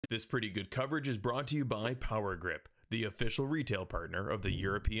This pretty good coverage is brought to you by Power Grip, the official retail partner of the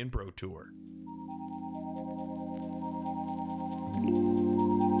European Pro Tour.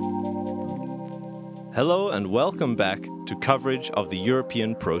 Hello and welcome back to coverage of the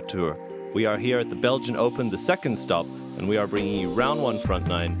European Pro Tour. We are here at the Belgian Open, the second stop, and we are bringing you round 1 front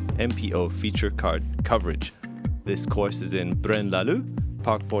 9 MPO feature card coverage. This course is in Braine-l'Alleud,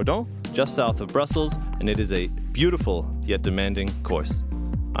 Parc Bourdon, just south of Brussels, and it is a beautiful yet demanding course.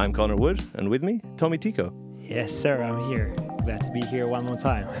 I'm Connor Wood, and with me, Tomi Tikko. Yes, sir, I'm here. Glad to be here one more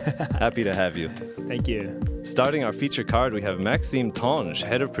time. Happy to have you. Thank you. Starting our feature card, we have Maxime,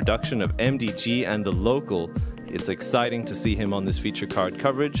 head of production of MDG and The Local. It's exciting to see him on this feature card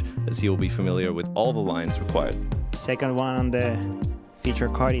coverage, as he will be familiar with all the lines required. Second one on the feature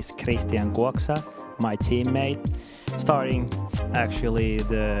card is Kristian, my teammate, starting actually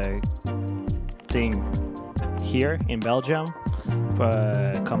the thing here in Belgium,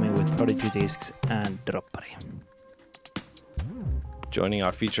 coming with Prodigy discs and Droppari. Joining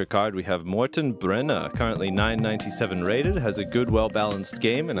our feature card, we have Morten, Brenna, currently 997 rated, has a good, well-balanced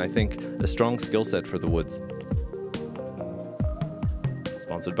game, and I think a strong skill set for the woods.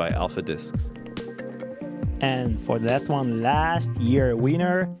 Sponsored by Alpha Discs. And for that one, last year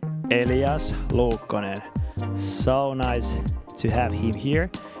winner, Elias Luukkonen. So nice to have him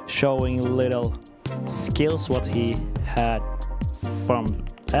here, showing little skills what he had from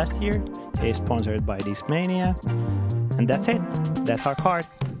last year. He's sponsored by Discmania. And that's it. That's our card.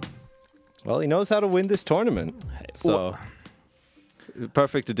 Well, he knows how to win this tournament. So,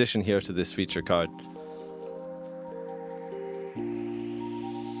 perfect addition here to this feature card.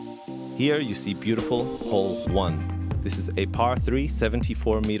 Here you see beautiful hole 1. This is a par 3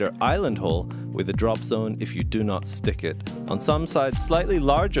 74-meter island hole with a drop zone if you do not stick it. On some sides slightly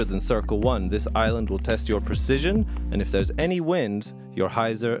larger than circle 1, this island will test your precision, and if there's any wind, your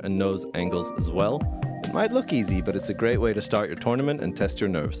hyzer and nose angles as well. It might look easy, but it's a great way to start your tournament and test your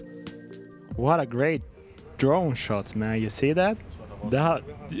nerves. What a great drone shot, man. You see that? That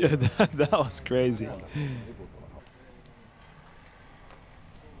was crazy.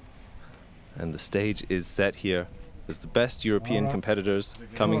 And the stage is set here as the best European competitors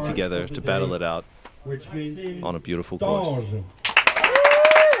coming together to battle it out on a beautiful course.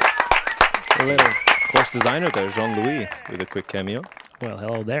 A little course designer there, Jean-Louis, with a quick cameo. Well,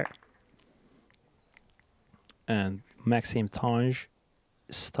 hello there. And Maxime Tanghe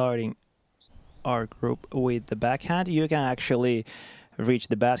starting our group with the backhand. You can actually reach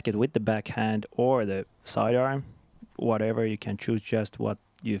the basket with the backhand or the sidearm, whatever. You can choose just what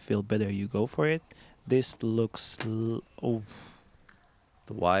you feel better, you go for it. This looks... oh.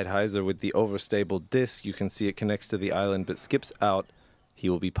 The wide hyzer with the overstable disc, you can see it connects to the island but skips out. He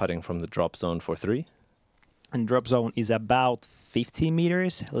will be putting from the drop zone for 3. And drop zone is about 50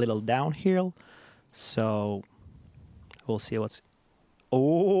 meters, a little downhill. So we'll see what's...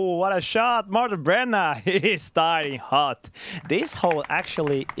 Oh, what a shot! Morten Brenna, he's starting hot. This hole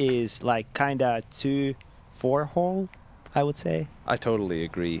actually is like kind of 2-4 hole, I would say. I totally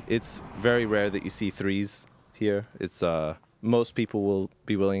agree. It's very rare that you see 3s here. It's most people will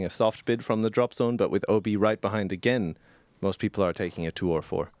be willing a soft bid from the drop zone, but with OB right behind again, most people are taking a 2 or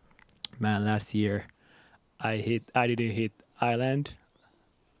 4. Man, last year I didn't hit island.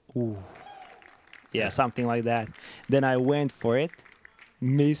 Ooh. Yeah, something like that. Then I went for it,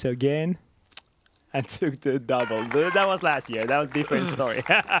 miss again, and took the double. That was last year. That was a different story.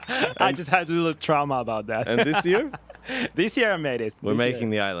 I just had a little trauma about that. And this year? This year I made it. We're making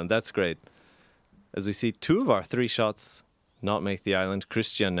the island. That's great. As we see 2 of our 3 shots not make the island.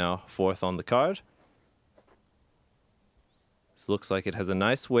 Kristian now 4th on the card. This looks like it has a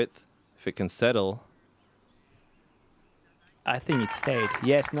nice width. If it can settle. I think it stayed.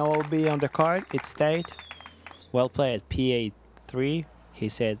 Yes, no OB on the card. It stayed. Well played. PA3. He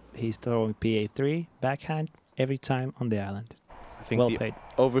said he's throwing PA3 backhand every time on the island. I think well the played.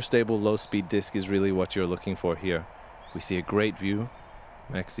 Overstable low-speed disc is really what you're looking for here. We see a great view.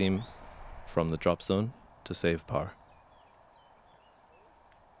 Maxime from the drop zone to save par.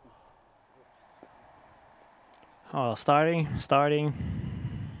 Oh, starting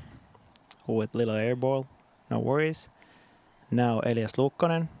with little air ball. No worries. Now Elias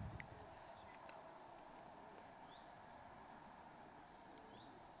Luukkonen.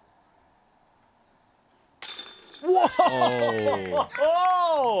 Whoa!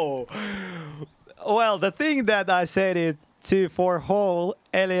 Oh! Well, the thing that I said it 2-4 hole,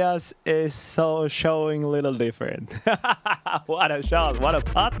 Elias is so showing a little different. What a shot! What a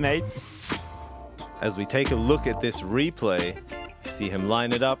putt, mate! As we take a look at this replay, you see him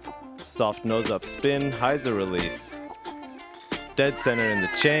line it up, soft nose up spin, hyzer release. dead center in the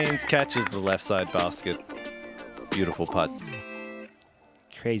chains, catches the left side basket. Beautiful putt.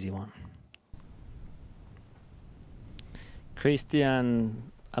 Crazy one. Kristian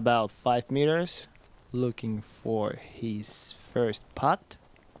about 5 meters, looking for his first putt.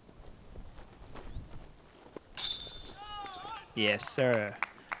 Yes, sir.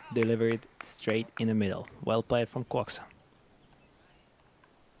 Delivered straight in the middle. Well played from Kuoksa.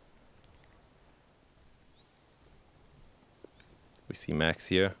 We see Max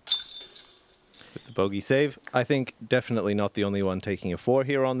here with the bogey save. I think definitely not the only one taking a 4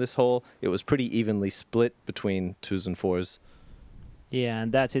 here on this hole. It was pretty evenly split between 2s and 4s. Yeah,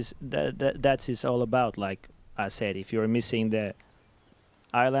 and that is all about. Like I said, if you're missing the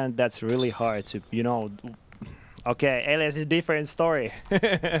island, that's really hard to, you know. Okay, Elias is different story.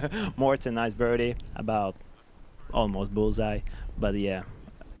 Morten, nice birdie, about almost bullseye. But yeah,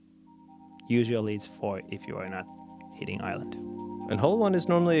 usually it's 4 if you are not hitting island. And hole 1 is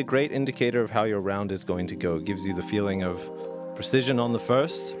normally a great indicator of how your round is going to go. It gives you the feeling of precision on the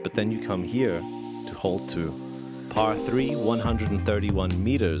first, but then you come here to hole 2. Par 3, 131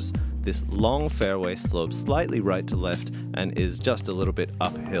 meters. This long fairway slopes slightly right to left and is just a little bit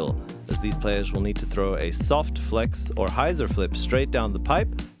uphill, as these players will need to throw a soft flex or hyzer flip straight down the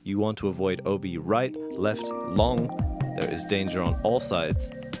pipe. You want to avoid OB right, left, long. There is danger on all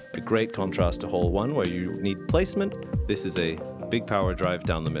sides. A great contrast to hole 1 where you need placement. This is a big power drive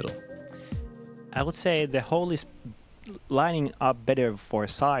down the middle. I would say the hole is lining up better for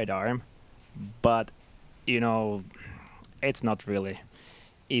sidearm, but you know, it's not really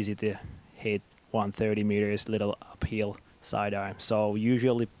easy to hit 130 meters little uphill sidearm. So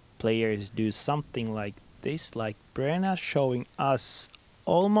usually players do something like this, like Brenna showing us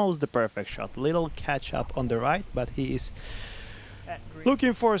almost the perfect shot. Little catch up on the right, but he is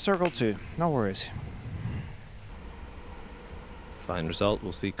looking for a circle 2. No worries. Fine result.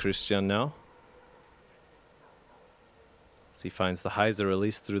 We'll see Kristian now. As he finds the hyzer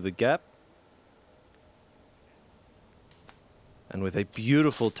release through the gap. And with a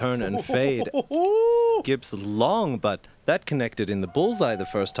beautiful turn and fade, skips long, but that connected in the bullseye the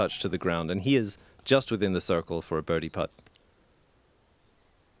first touch to the ground, and he is just within the circle for a birdie putt.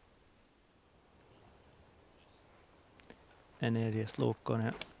 And Elias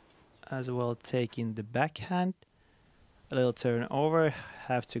Luukkonen as well taking the backhand. A little turn over,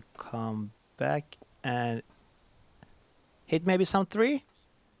 have to come back and hit maybe some 3.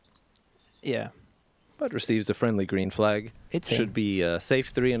 Yeah. But receives a friendly green flag. It should be a safe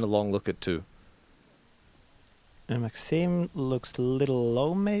 3 and a long look at 2. And Maxime looks a little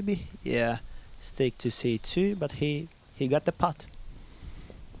low maybe. Yeah, stick to C2, but he got the putt.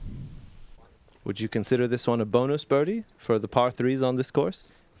 Would you consider this one a bonus birdie for the par 3s on this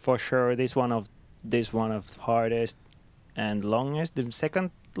course? For sure, this one of hardest and longest, the second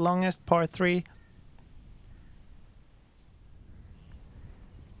longest par 3.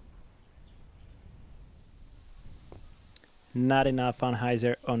 Not enough on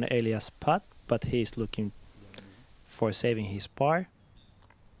hyzer on Elias' putt, but he's looking for saving his par.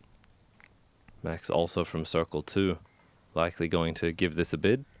 Max also from circle 2, likely going to give this a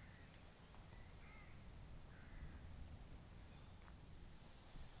bid.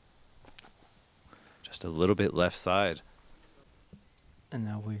 Just a little bit left side. And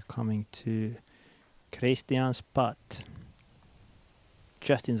now we're coming to Kristian's putt.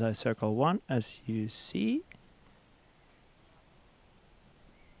 Just inside circle 1, as you see.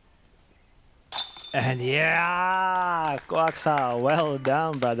 And yeah, Kuoksa, well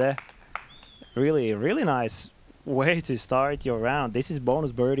done, brother. Really, really nice way to start your round. This is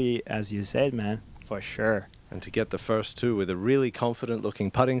bonus birdie, as you said, man, for sure. And to get the first 2 with a really confident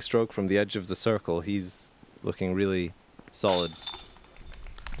looking putting stroke from the edge of the circle, he's looking really solid.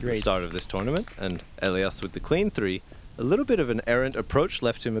 Great. The start of this tournament. And Elias with the clean 3. A little bit of an errant approach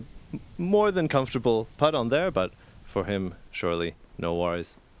left him a more than comfortable putt on there, but for him, surely no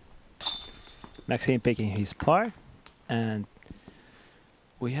worries. Maxime picking his par, and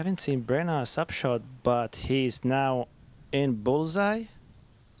we haven't seen Brenna's upshot, but he's now in bullseye.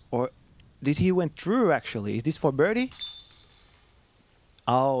 Or did he went through actually? Is this for birdie?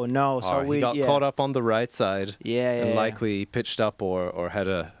 Oh no! So he got caught up on the right side. And likely pitched up or had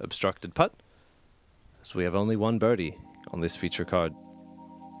a obstructed putt. So we have only one birdie on this feature card.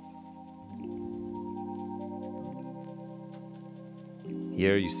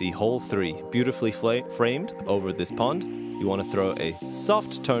 Here you see hole 3, beautifully framed over this pond. You want to throw a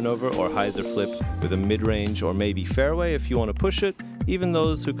soft turnover or hyzer flip with a mid-range or maybe fairway if you want to push it. Even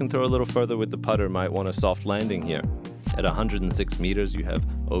those who can throw a little further with the putter might want a soft landing here. At 106 meters, you have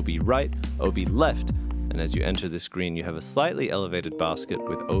OB right, OB left, and as you enter this green, you have a slightly elevated basket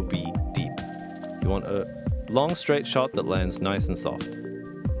with OB deep. You want a long straight shot that lands nice and soft.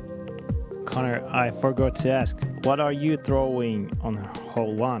 Connor, I forgot to ask, what are you throwing on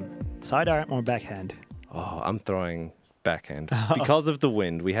hole 1? Sidearm or backhand? Oh, I'm throwing backhand. Because of the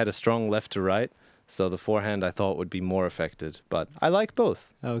wind, we had a strong left to right, so the forehand I thought would be more affected, but I like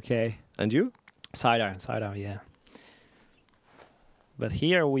both. Okay. And you? Sidearm, yeah. But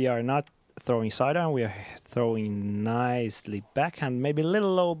here we are not throwing sidearm, we are throwing nicely backhand, maybe a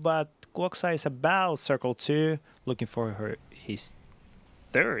little low, but Kuoksa is about circle 2, looking for his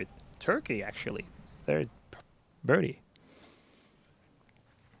third turkey, actually. Third birdie.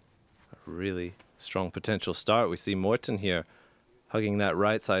 A really strong potential start. We see Morten here hugging that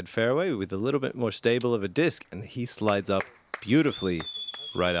right side fairway with a little bit more stable of a disc, and he slides up beautifully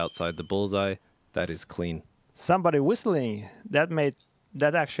right outside the bullseye. That is clean. Somebody whistling.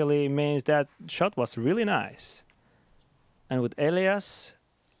 That actually means that shot was really nice. And with Elias,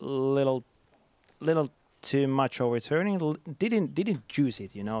 little too much overturning. Didn't juice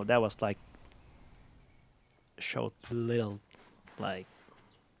it, you know. That was like showed little like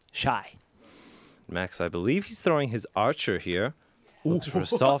shy. Max, I believe he's throwing his archer here. Looks for a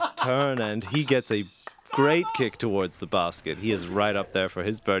soft turn, and he gets a great kick towards the basket. He is right up there for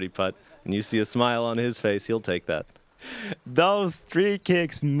his birdie putt, and you see a smile on his face. He'll take that. Those 3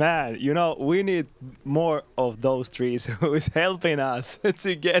 kicks, man, you know, we need more of those trees who is helping us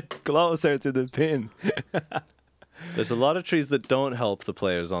to get closer to the pin. There's a lot of trees that don't help the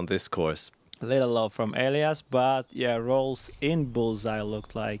players on this course. Little low from Elias, but yeah, rolls in bullseye.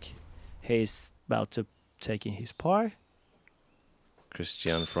 Looked like he's about to taking his par.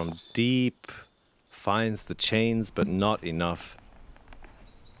 Kristian from deep finds the chains, but not enough.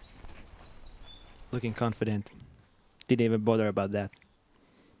 Looking confident. Didn't even bother about that.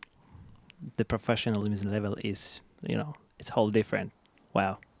 The professionalism level is, you know, it's whole different.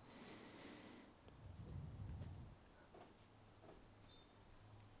 Wow.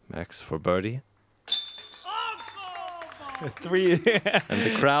 Max for birdie. 3. And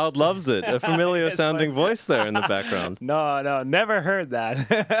the crowd loves it. A familiar sounding voice there in the background. No, never heard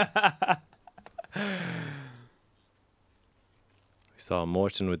that. We saw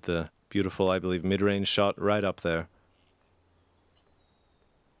Morten with the beautiful, I believe, mid-range shot right up there.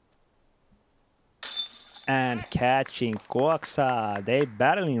 And catching Kuoksa. They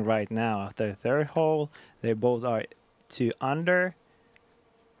battling right now after the 3rd hole. They both are 2 under.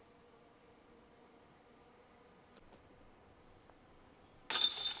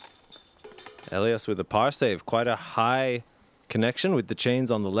 Elias with a par save. Quite a high connection with the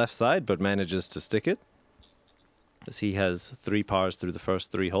chains on the left side, but manages to stick it, as he has 3 pars through the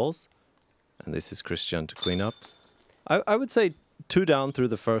first 3 holes. And this is Kristian to clean up. I would say 2 down through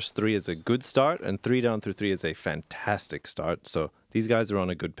the first 3 is a good start, and 3 down through 3 is a fantastic start. So these guys are on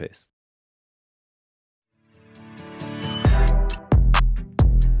a good pace.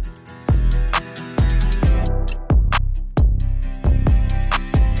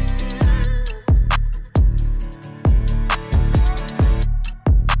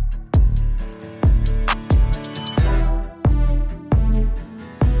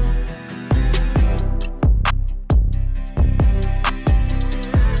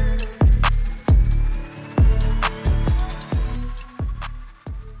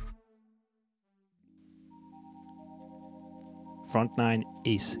 Front 9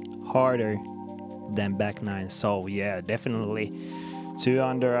 is harder than back 9, so yeah, definitely 2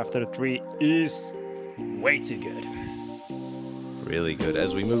 under after 3 is way too good. Really good.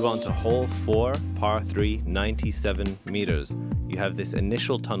 As we move on to hole 4, par 3, 97 meters. You have this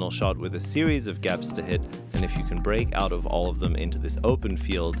initial tunnel shot with a series of gaps to hit, and if you can break out of all of them into this open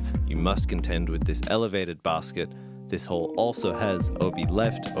field, you must contend with this elevated basket. This hole also has OB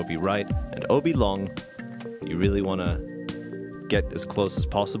left, OB right, and OB long. You really want to get as close as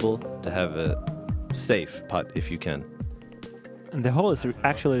possible to have a safe putt if you can. And the hole is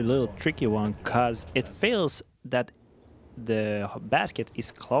actually a little tricky one, because it feels that the basket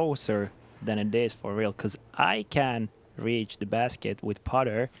is closer than it is for real, because I can reach the basket with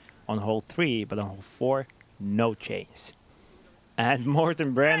putter on hole 3, but on hole 4, no chains. And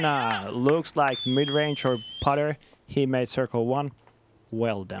Morten Brenna looks like mid-range or putter. He made circle 1.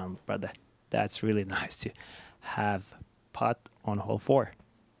 Well done, brother. That's really nice to have putt on hole 4.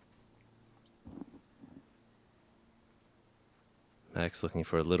 Max looking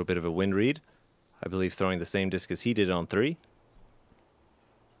for a little bit of a wind read. I believe throwing the same disc as he did on 3.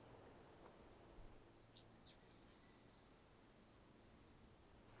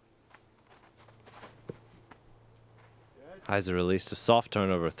 Heiser released a soft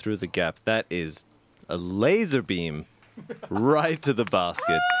turnover through the gap. That is a laser beam right to the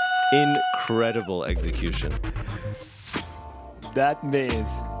basket. Incredible execution. That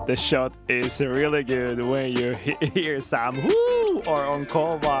means the shot is really good when you hear some whoo or on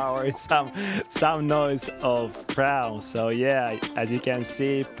coma or some noise of crowd. So yeah, as you can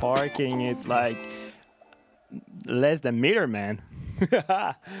see, parking it like less than meter, man.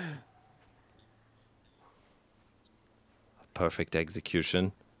 Perfect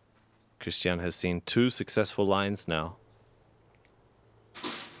execution. Kristian has seen 2 successful lines now.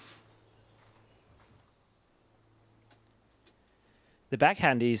 The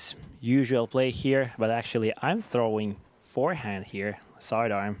backhand is usual play here, but actually I'm throwing forehand here,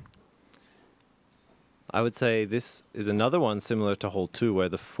 sidearm. I would say this is another one similar to hole 2, where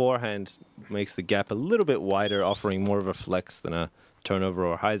the forehand makes the gap a little bit wider, offering more of a flex than a turnover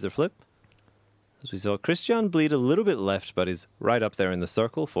or hyzer flip. As we saw Kristian bleed a little bit left, but is right up there in the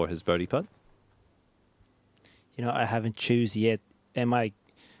circle for his birdie putt. You know, I haven't choose yet. Am I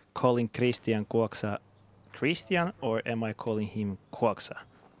calling Kristian Kuoksa Kristian, or am I calling him Kuoksa?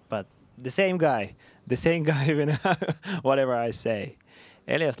 But the same guy even whatever I say.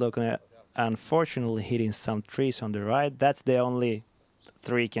 Elias Luukkonen unfortunately hitting some trees on the right. That's the only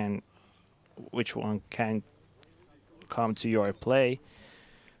 3 which one can come to your play.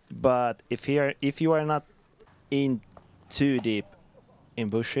 But if you are not in too deep in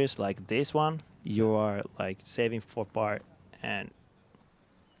bushes like this one, you are like saving for par. And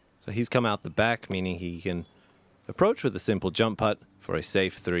so he's come out the back, meaning he can approach with a simple jump putt for a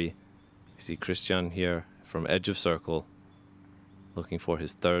safe 3. You see Kristian here from edge of circle, looking for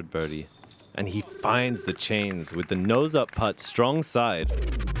his 3rd birdie. And he finds the chains with the nose-up putt, strong side.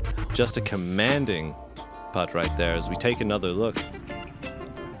 Just a commanding putt right there as we take another look.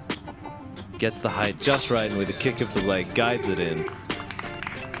 Gets the height just right, and with a kick of the leg, guides it in.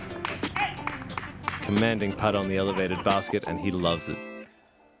 Commanding putt on the elevated basket, and he loves it.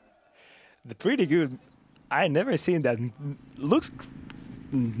 the pretty good. I never seen that. Looks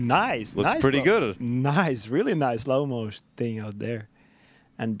nice. Looks nice pretty good. Nice, really nice slow motion thing out there.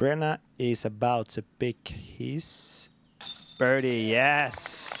 And Brenna is about to pick his birdie.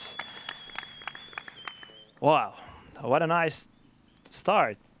 Yes. Wow, what a nice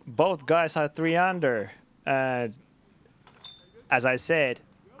start. Both guys are 3 under. And as I said,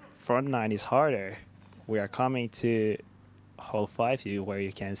 front 9 is harder. We are coming to hole 5 where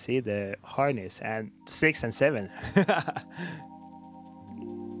you can see the harness, and 6 and 7.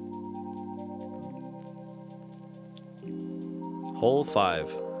 Hole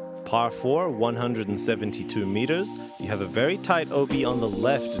 5, par 4, 172 meters. You have a very tight OB on the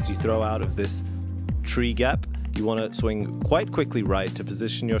left as you throw out of this tree gap. You want to swing quite quickly right to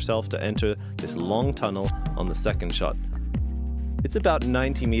position yourself to enter this long tunnel on the second shot. It's about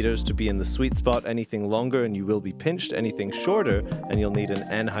 90 meters to be in the sweet spot. Anything longer and you will be pinched. Anything shorter and you'll need an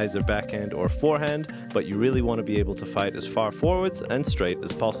Anheuser backhand or forehand, but you really want to be able to fight as far forwards and straight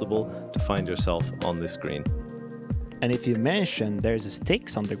as possible to find yourself on this green. And if you mention, there's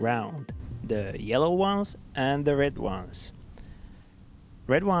sticks on the ground, the yellow ones and the red ones.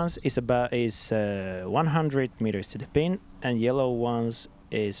 Red ones is 100 meters to the pin, and yellow ones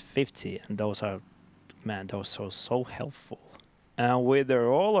is 50, and those are, man, those are so helpful. And with the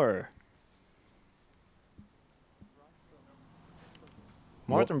roller,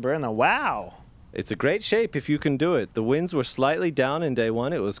 Morten, Brenna, wow! It's a great shape if you can do it. The winds were slightly down in day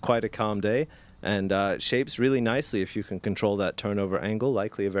one. It was quite a calm day, and it shapes really nicely if you can control that turnover angle.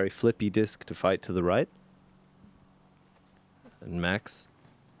 Likely a very flippy disc to fight to the right. And Max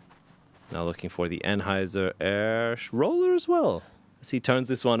now looking for the Anheuser air roller as well, as he turns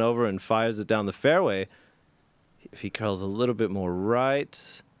this one over and fires it down the fairway. If he curls a little bit more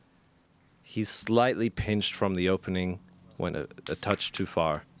right, he's slightly pinched from the opening, went a touch too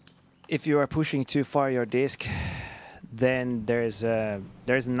far. If you are pushing too far your disc, then there's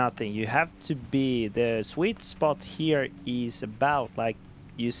nothing. You have to be, the sweet spot here is about, like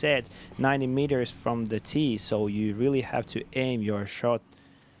you said, 90 meters from the tee, so you really have to aim your shot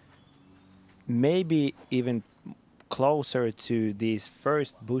maybe even closer to these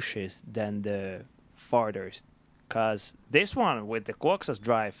first bushes than the farthest. Because this one with the Kuoksa's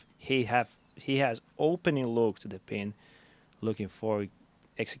drive, he has opening look to the pin, looking for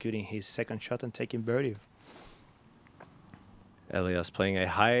executing his second shot and taking birdie. Elias playing a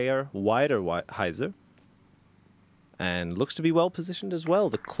higher, wider hyzer, and looks to be well positioned as well.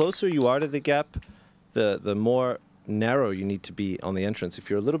 The closer you are to the gap, the more narrow you need to be on the entrance. If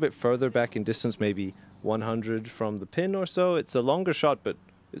you're a little bit further back in distance, maybe 100 from the pin or so, it's a longer shot, but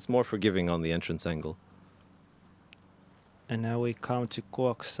it's more forgiving on the entrance angle. And now we come to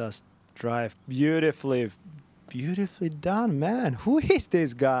Kuoksa's drive. Beautifully done, man. Who is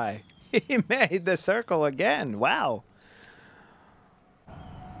this guy? He made the circle again. Wow.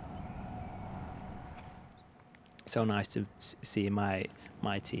 So nice to see my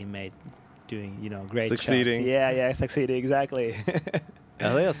teammate doing, you know, great Succeeding. shots. Yeah, succeeding, exactly.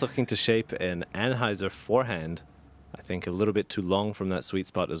 Elias looking to shape an Anheuser forehand. I think a little bit too long from that sweet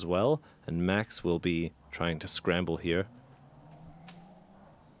spot as well. And Max will be trying to scramble here.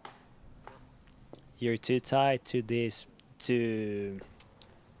 You're too tight to this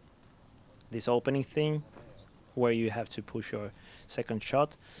opening thing where you have to push your second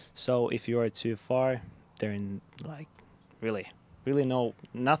shot. So if you are too far, there in like really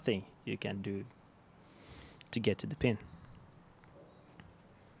nothing you can do to get to the pin.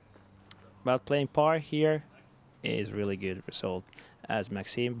 But playing par here is really good result, as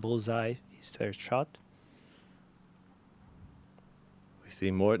Maxime bullseye his third shot. We see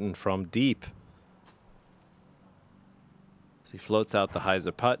Morten from deep. As he floats out the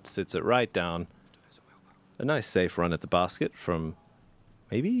hyzer putt, sits it right down. A nice safe run at the basket from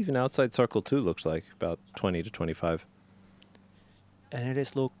maybe even outside circle 2, looks like, about 20 to 25. And it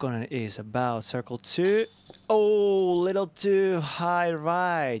is Luukkonen is about circle 2. Oh, little too high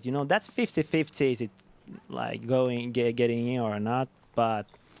right. You know, that's 50-50. Is it like getting in or not? But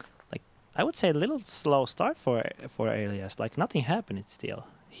like I would say a little slow start for Elias. Like nothing happened still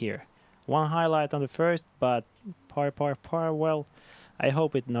here. One highlight on the first, but par. Well, I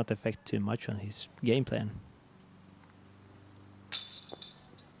hope it not affect too much on his game plan.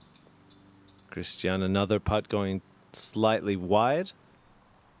 Kristian, another putt going slightly wide.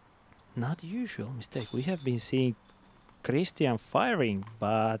 Not usual mistake. We have been seeing Kristian firing,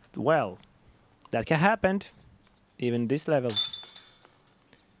 but well, that can happen, even this level.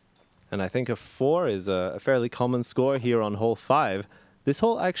 And I think a 4 is a fairly common score here on hole 5. This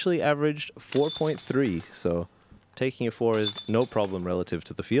hole actually averaged 4.3, so taking a 4 is no problem relative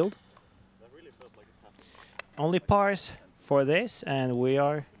to the field. Only pars for this, and we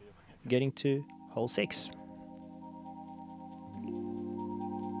are getting to hole 6.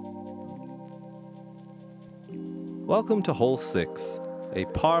 Welcome to hole 6, a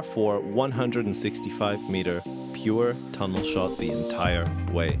par 4 165-meter pure tunnel shot the entire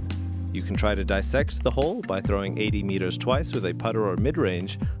way. You can try to dissect the hole by throwing 80 meters twice with a putter or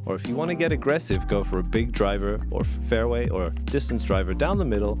mid-range, or if you want to get aggressive, go for a big driver or fairway or distance driver down the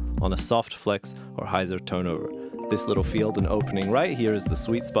middle on a soft flex or hyzer turnover. This little field and opening right here is the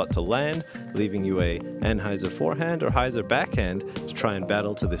sweet spot to land, leaving you a Anheuser forehand or hyzer backhand to try and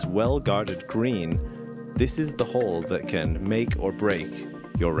battle to this well-guarded green. This is the hole that can make or break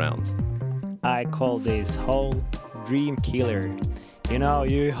your rounds. I call this hole dream killer. You know,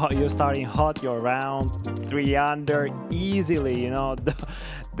 you're starting hot your round 3 under easily. You know,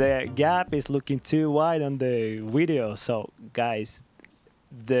 the gap is looking too wide on the video. So guys,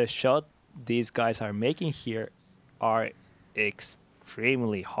 the shot these guys are making here are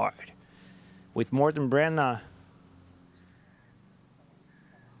extremely hard. With Morten Brenna,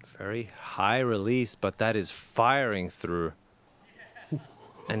 very high release, but that is firing through.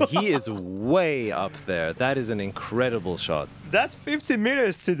 And he is way up there. That is an incredible shot. That's 50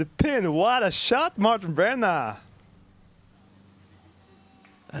 meters to the pin. What a shot, Morten Brenna.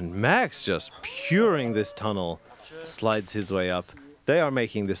 And Max just puring this tunnel, slides his way up. They are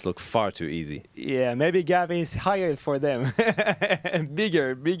making this look far too easy. Yeah, maybe gap is higher for them.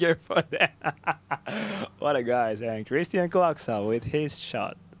 bigger for them. What a guys. And Kristian Kuoksa with his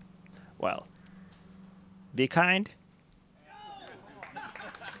shot. Well, be kind.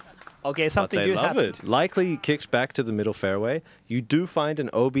 Okay, something but they good love happened. it. Likely kicked back to the middle fairway. You do find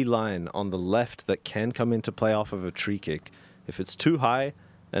an OB line on the left that can come into play off of a tree kick. If it's too high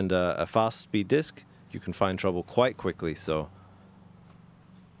and a fast speed disc, you can find trouble quite quickly. So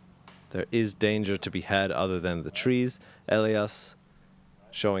there is danger to be had other than the trees. Elias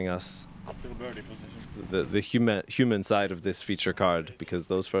showing us the human side of this feature card, because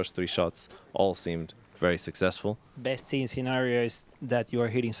those first 3 shots all seemed very successful. Best scene scenario is that you are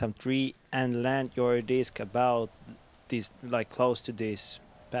hitting some tree and land your disc about this, like close to this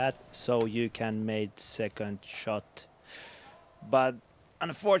pad, so you can make second shot. But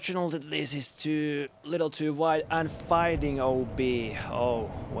unfortunately, this is too little too wide and fighting OB.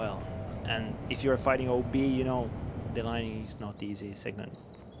 Oh well, and if you're fighting OB, you know the line is not easy. Second,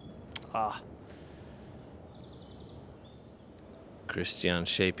 Kristian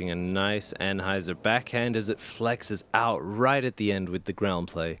shaping a nice Anheuser backhand as it flexes out right at the end with the ground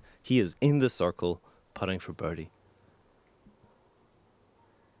play. He is in the circle, putting for birdie.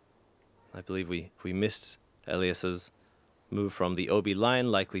 I believe we missed Elias's move from the OB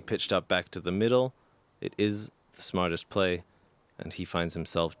line, likely pitched up back to the middle. It is the smartest play, and he finds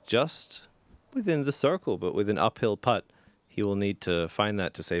himself just within the circle, but with an uphill putt. He will need to find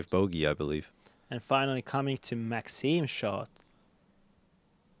that to save bogey, I believe. And finally coming to Maxime's shot.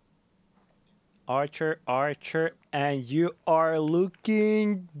 Archer, Archer, and you are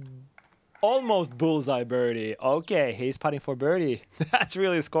looking almost bullseye birdie. Okay, he's putting for birdie. That's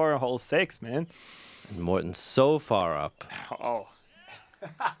really scoring hole 6, man. And Morten's so far up. Oh.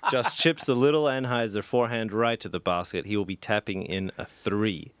 Just chips a little Anheuser forehand right to the basket. He will be tapping in a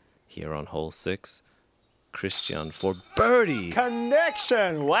 3 here on hole 6. Kristian for birdie.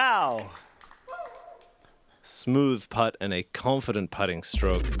 Connection, wow. Smooth putt and a confident putting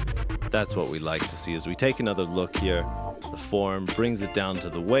stroke. That's what we like to see as we take another look here. The form brings it down to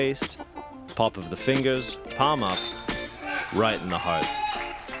the waist. Pop of the fingers, palm up, right in the heart.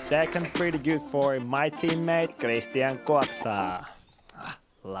 Second pretty good for my teammate, Kristian Kuoksa.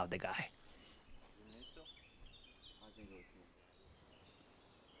 Love the guy.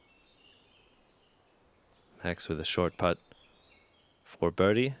 Max with a short putt for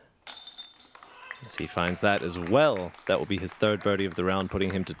birdie. As he finds that as well, that will be his 3rd birdie of the round,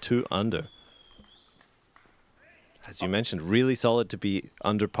 putting him to 2 under. As you mentioned, really solid to be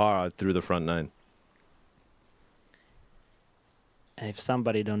under par through the front 9. And if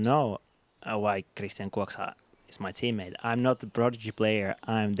somebody don't know why Kristian Kuoksa is my teammate, I'm not the prodigy player,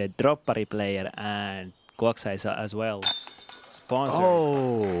 I'm the droppari player, and Kuoksa is as well sponsor.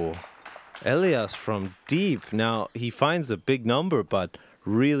 Oh, Elias from deep. Now, he finds a big number, but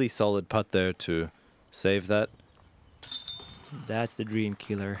really solid putt there to save that. That's the dream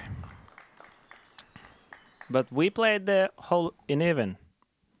killer. But we played the hole in even.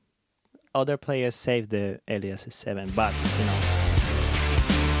 Other players saved the Elias 7, but you know.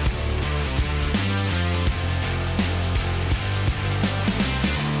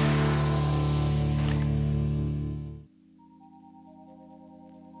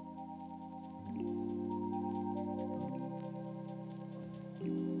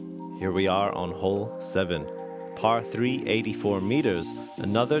 Here we are on hole 7. Par 3, 84 meters.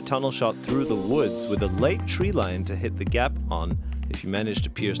 Another tunnel shot through the woods with a late tree line to hit the gap on. If you manage to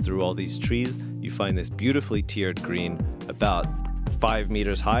pierce through all these trees, you find this beautifully tiered green about 5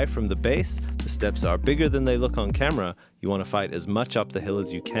 meters high from the base. The steps are bigger than they look on camera. You want to fight as much up the hill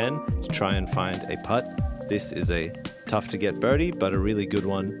as you can to try and find a putt. This is a tough to get birdie, but a really good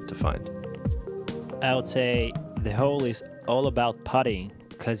one to find. I would say the hole is all about putting,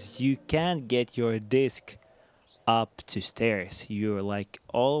 because you can't get your disc up to stairs. You're like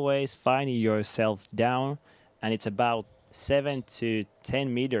always finding yourself down, and it's about 7 to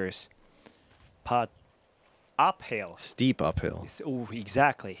 10 meters putt uphill. Steep uphill. Oh,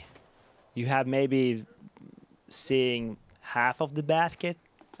 exactly. You have maybe seeing half of the basket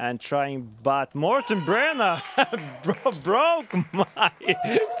and trying, but Morten Brenna broke my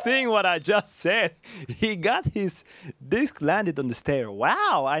thing what I just said. He got his disc landed on the stair.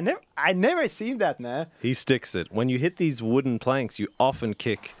 Wow, I never seen that, man. He sticks it. When you hit these wooden planks, you often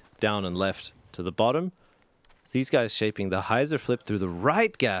kick down and left to the bottom. These guys shaping the hyzer flip through the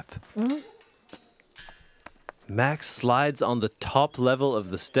right gap. Max slides on the top level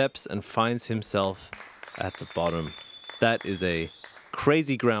of the steps and finds himself at the bottom. That is a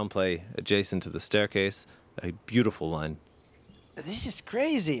crazy ground play adjacent to the staircase. A beautiful line. This is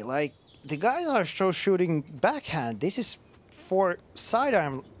crazy. Like, the guys are still shooting backhand. This is for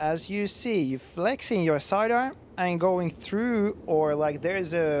sidearm. As you see, you flexing your sidearm and going through, or like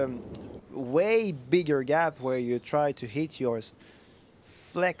there's a way bigger gap where you try to hit your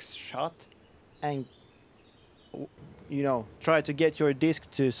flex shot and, you know, try to get your disc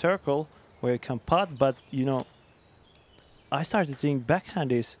to circle where you can putt. But, you know, I started to think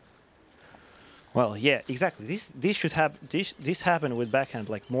backhand is, well, yeah, exactly. This should have this happen with backhand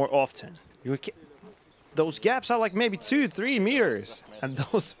like more often. Those gaps are like maybe 2-3 meters, and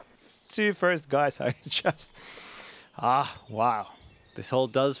those 2 first guys are just wow. This hole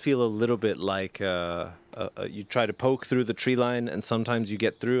does feel a little bit like you try to poke through the tree line, and sometimes you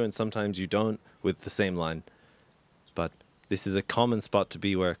get through, and sometimes you don't with the same line. But this is a common spot to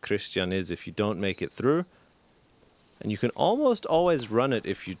be where Kristian is if you don't make it through. And you can almost always run it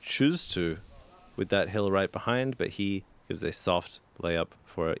if you choose to with that hill right behind, but he gives a soft layup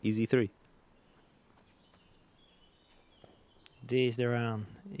for an easy 3. This is the round.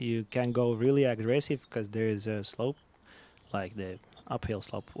 You can go really aggressive because there is a slope, like the uphill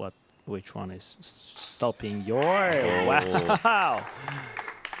slope. Which one is stopping your... Wow!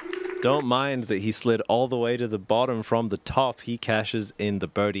 Don't mind that he slid all the way to the bottom from the top. He cashes in the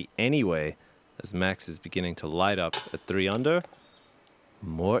birdie anyway, as Max is beginning to light up at 3 under.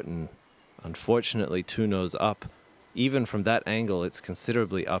 Morten, unfortunately, 2 nose up. Even from that angle, it's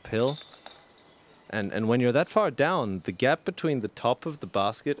considerably uphill. And when you're that far down, the gap between the top of the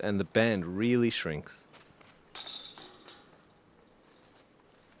basket and the band really shrinks.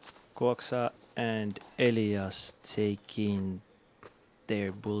 Kuoksa and Elias taking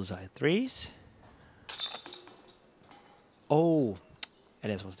their bullseye 3s. Oh,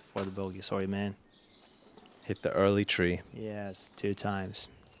 Elias was for the bogey. Sorry, man. Hit the early tree. Yes, 2 times.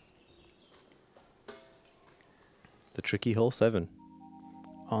 The tricky hole 7.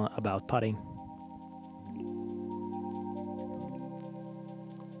 About putting.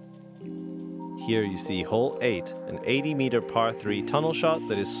 Here you see hole 8, an 80-meter par 3 tunnel shot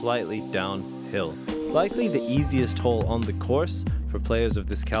that is slightly downhill. Likely the easiest hole on the course. For players of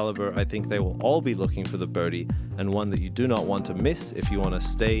this caliber, I think they will all be looking for the birdie, and one that you do not want to miss if you want to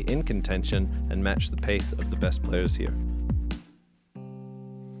stay in contention and match the pace of the best players here.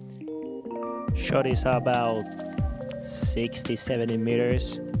 Shot is about 60-70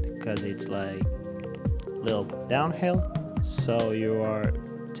 meters because it's like a little downhill. So you are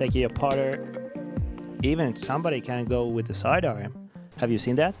taking a putter. Even somebody can go with the sidearm. Have you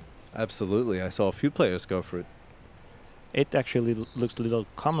seen that? Absolutely. I saw a few players go for it. It actually looks a little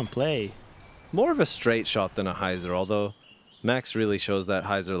common play. More of a straight shot than a hyzer, although Max really shows that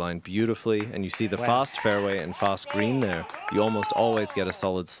hyzer line beautifully, and you see the fast fairway and fast green there. You almost always get a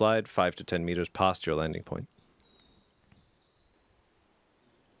solid slide 5 to 10 meters past your landing point.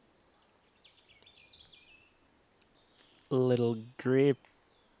 Little grip.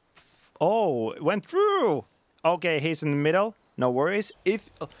 Oh, it went through. Okay, he's in the middle. No worries. If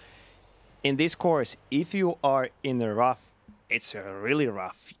in this course, if you are in the rough, it's really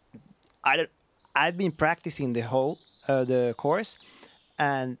rough. I've been practicing the course,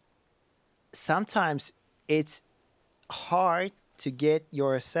 and sometimes it's hard to get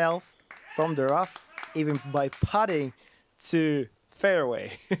yourself from the rough, even by putting to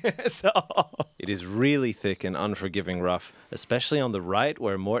fairway. So it is really thick and unforgiving rough, especially on the right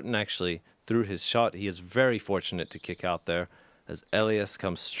where Morten actually threw his shot. He is very fortunate to kick out there as Elias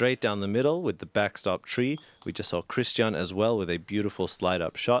comes straight down the middle with the backstop tree. We just saw Kristian as well with a beautiful slide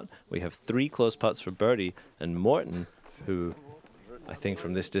up shot. We have 3 close putts for birdie, and Morten, who I think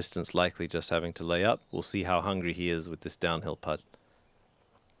from this distance likely just having to lay up. We'll see how hungry he is with this downhill putt.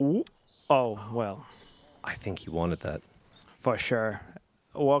 Ooh. Oh, well, I think he wanted that. for sure.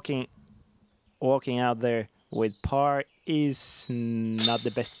 Walking out there with par is not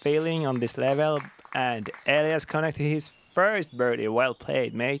the best feeling on this level, and Elias connected his first birdie. Well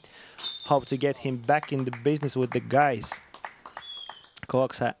played, mate. Hope to get him back in the business with the guys.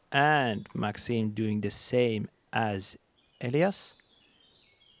 Kuoksa and Maxime doing the same as Elias.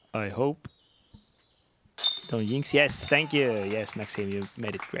 I hope. Don't jinx. Yes, thank you. Yes, Maxime, you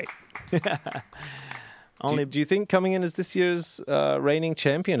made it great. Do you think coming in as this year's reigning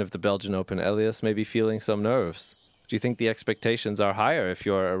champion of the Belgian Open, Elias may be feeling some nerves? Do you think the expectations are higher if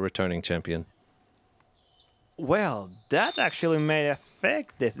you're a returning champion? Well, that actually may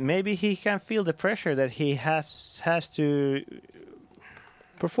affect it. Maybe he can feel the pressure that he has to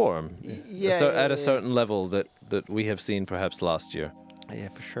perform at a certain level that we have seen perhaps last year. Yeah,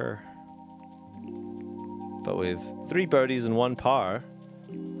 for sure. But with 3 birdies and 1 par,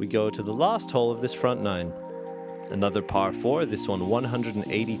 we go to the last hole of this front 9. Another par 4, this one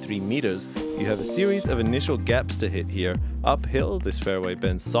 183 meters. You have a series of initial gaps to hit here. Uphill, this fairway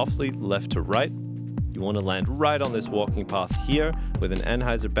bends softly left to right. You want to land right on this walking path here with an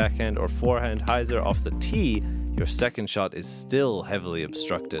Anheuser backhand or forehand hyzer off the tee. Your second shot is still heavily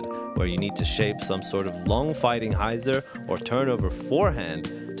obstructed, where you need to shape some sort of long fighting hyzer or turnover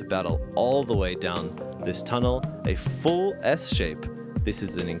forehand to battle all the way down this tunnel, a full S shape. This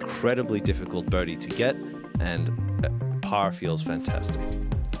is an incredibly difficult birdie to get, and par feels fantastic.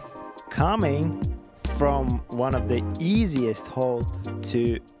 Coming from one of the easiest hole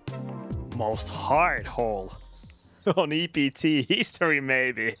to most hard hole on EPT history,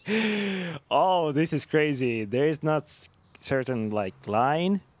 maybe. Oh, this is crazy. There is not certain like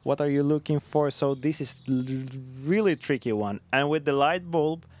line. What are you looking for? So this is really tricky one. And with the light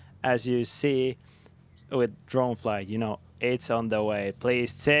bulb, as you see with drone flight, you know, it's on the way.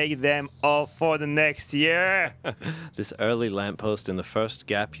 Please take them off for the next year. This early lamppost in the first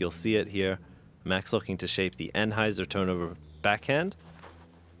gap, you'll see it here. Max looking to shape the Anheuser turnover backhand.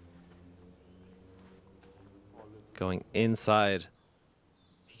 Going inside.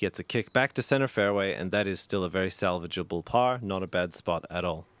 He gets a kick back to center fairway, and that is still a very salvageable par. Not a bad spot at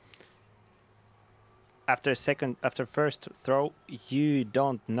all. after first throw, you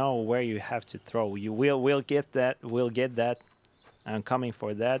don't know where you have to throw. You will get that. We'll get that. I'm coming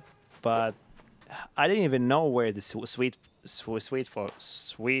for that. But I didn't even know where the sweet spot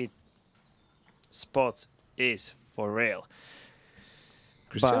is for real.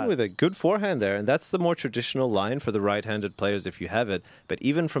 Kristian with a good forehand there, and that's the more traditional line for the right-handed players if you have it. But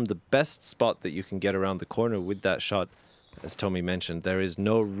even from the best spot that you can get around the corner with that shot, as Tomi mentioned, there is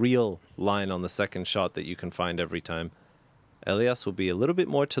no real line on the second shot that you can find every time. Elias will be a little bit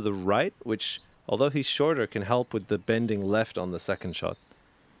more to the right, which, although he's shorter, can help with the bending left on the second shot.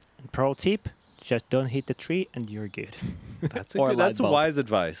 Pro tip, just don't hit the tree and you're good. That's wise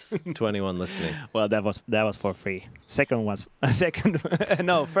advice to anyone listening. Well, that was for free. First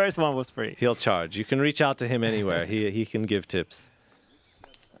one was free. He'll charge. You can reach out to him anywhere. He can give tips.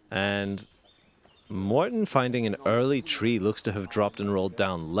 And Morten finding an early tree, looks to have dropped and rolled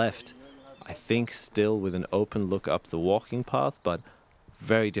down left. I think still with an open look up the walking path, but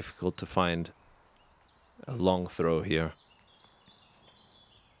very difficult to find a long throw here.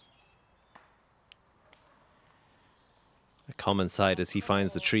 A common sight as he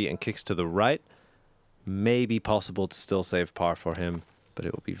finds the tree and kicks to the right. Maybe possible to still save par for him, but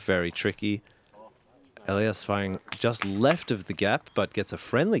it will be very tricky. Elias firing just left of the gap, but gets a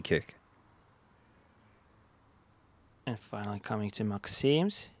friendly kick. And finally coming to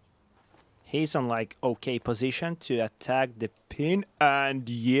Maxime's. He's on like okay position to attack the pin, and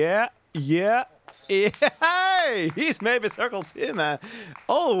yeah, he's maybe circle too, man.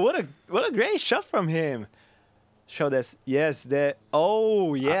 Oh, what a great shot from him. Show this, yes,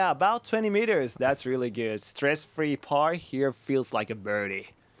 about 20 meters. That's really good. Stress-free par here feels like a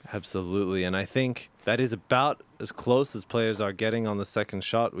birdie. Absolutely, and I think that is about as close as players are getting on the second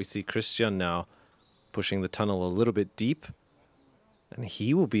shot. We see Kristian now pushing the tunnel a little bit deep, and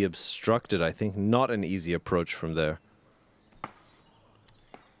he will be obstructed. I think not an easy approach from there.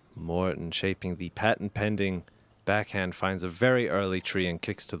 Morten shaping the patent pending backhand, finds a very early tree and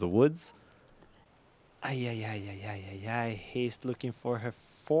kicks to the woods. He's looking for her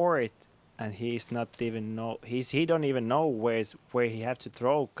for it, and he don't even know where he have to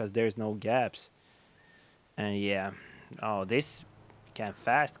throw because there's no gaps. And this can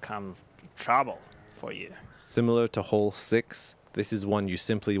fast come trouble for you. Similar to hole 6, this is one you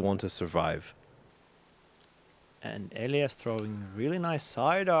simply want to survive. And Elias throwing really nice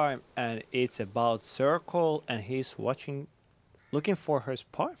sidearm, and it's about circle, and he's looking for her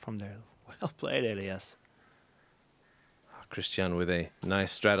spot from there. Well played, Elias. Kristian with a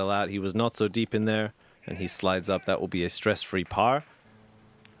nice straddle out. He was not so deep in there, and he slides up. That will be a stress-free par.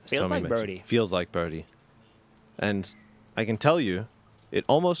 Feels like birdie. Feels like birdie. And I can tell you, it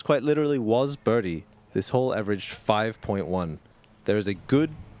almost quite literally was birdie. This hole averaged 5.1. There is a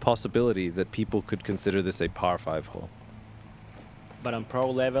good possibility that people could consider this a par 5 hole. But on pro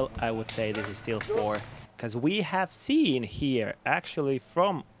level, I would say this is still 4. Because we have seen here, actually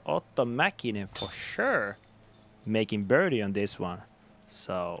from Otto Mäkinen for sure, making birdie on this one.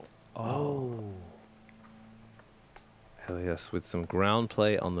 So, Elias with some ground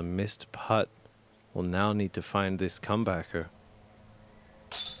play on the missed putt will now need to find this comebacker.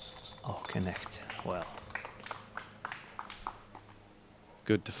 Oh, connect. Well.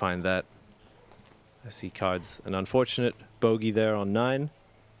 Good to find that. I see cards an unfortunate bogey there on 9.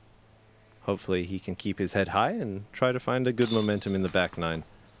 Hopefully he can keep his head high and try to find a good momentum in the back 9.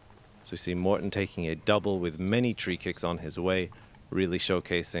 So we see Morten taking a double with many tree kicks on his way, really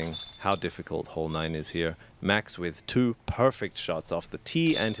showcasing how difficult hole 9 is here. Max with 2 perfect shots off the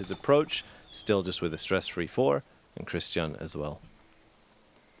tee and his approach, still just with a stress-free 4, and Kristian as well.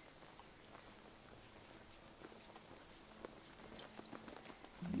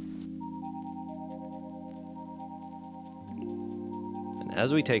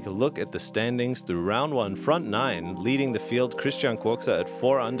 As we take a look at the standings through round 1, front 9, leading the field, Kristian Kuoksa at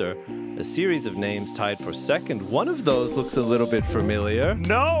 4 under. A series of names tied for second. One of those looks a little bit familiar.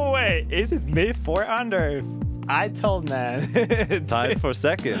 No way! Is it me 4 under? I told man. Tied for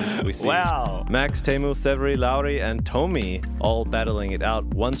second. We see Max, Teemu, Severi, Lauri, and Tomi all battling it out,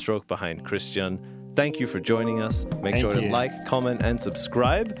 1 stroke behind Kristian. Thank you for joining us. Make sure to like, comment, and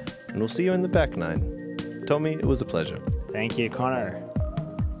subscribe, and we'll see you in the back 9. Tomi, it was a pleasure. Thank you, Connor.